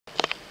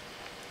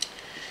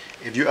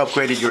If you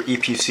upgraded your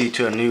EPC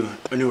to a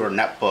newer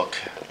netbook,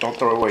 don't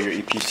throw away your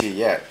EPC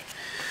yet.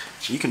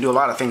 You can do a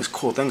lot of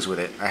cool things with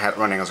it. I had it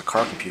running as a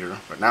car computer,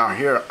 but now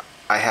here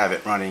I have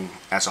it running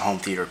as a home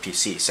theater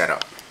PC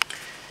setup.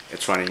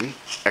 It's running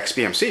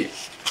XBMC,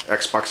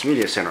 Xbox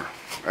Media Center.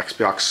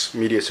 Xbox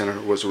Media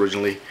Center was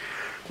originally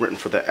written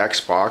for the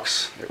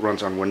Xbox. It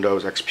runs on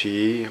Windows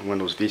XP,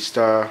 Windows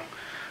Vista,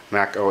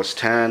 Mac OS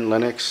X,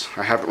 Linux.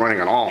 I have it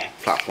running on all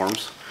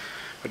platforms.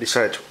 I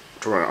decided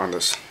to run it on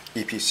this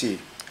EPC.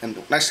 And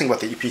the nice thing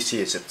about the EPC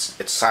is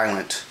it's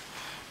silent.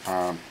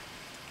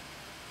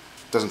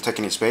 Doesn't take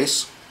any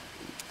space.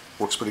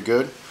 Works pretty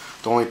good.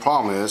 The only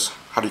problem is,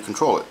 how do you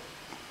control it?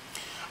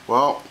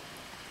 Well,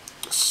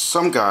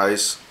 some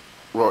guys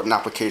wrote an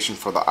application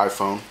for the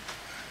iPhone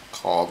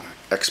called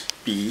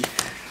XB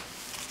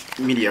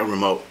Media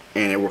Remote,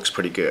 and it works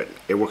pretty good.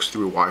 It works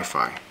through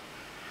Wi-Fi.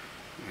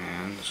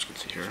 And let's get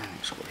to here.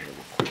 Let's go over here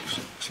real quick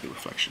so see the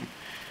reflection.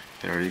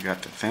 There you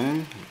got the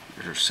thing.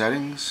 There's your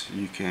settings.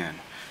 You can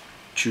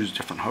choose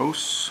different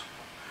hosts.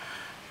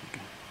 You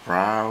can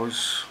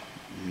browse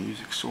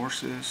music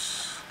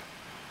sources.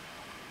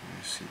 Let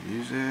me see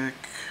music.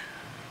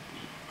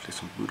 Play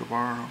some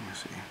Buddha-bar. Let me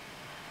see.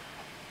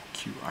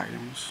 Queue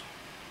items.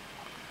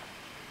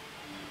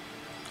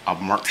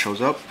 Album art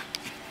shows up.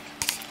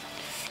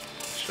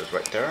 Shows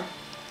right there.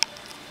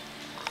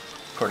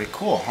 Pretty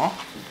cool, huh?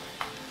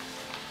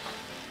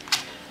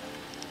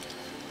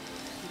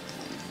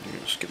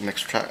 Let's get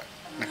next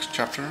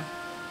chapter.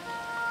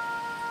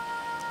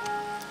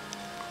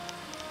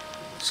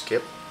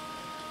 Skip.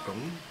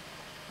 Boom.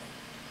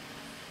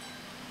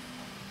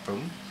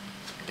 Boom.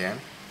 Again.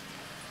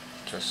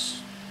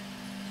 Just.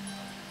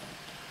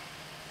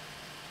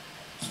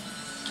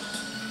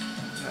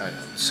 I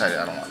decided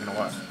I don't want. You know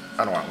what?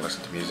 I don't want to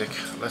listen to music.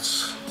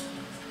 Let's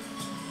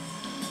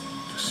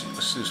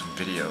do some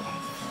video.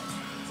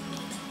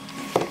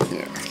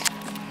 Yeah.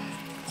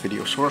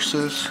 Video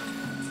sources.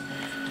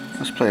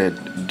 Let's play a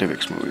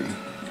DivX movie.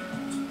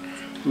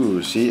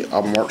 Ooh, see,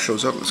 album art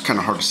shows up. It's kind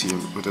of hard to see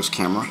with this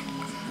camera.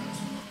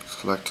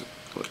 Select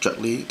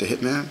Jet Li, the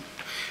Hitman.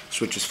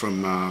 Switches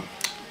from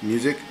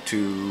music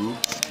to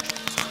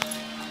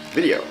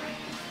video.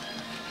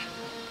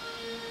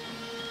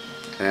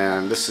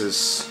 And this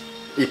is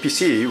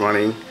EPC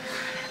running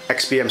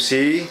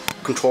XBMC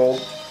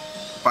controlled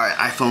by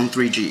iPhone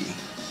 3G.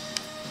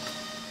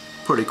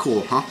 Pretty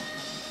cool, huh?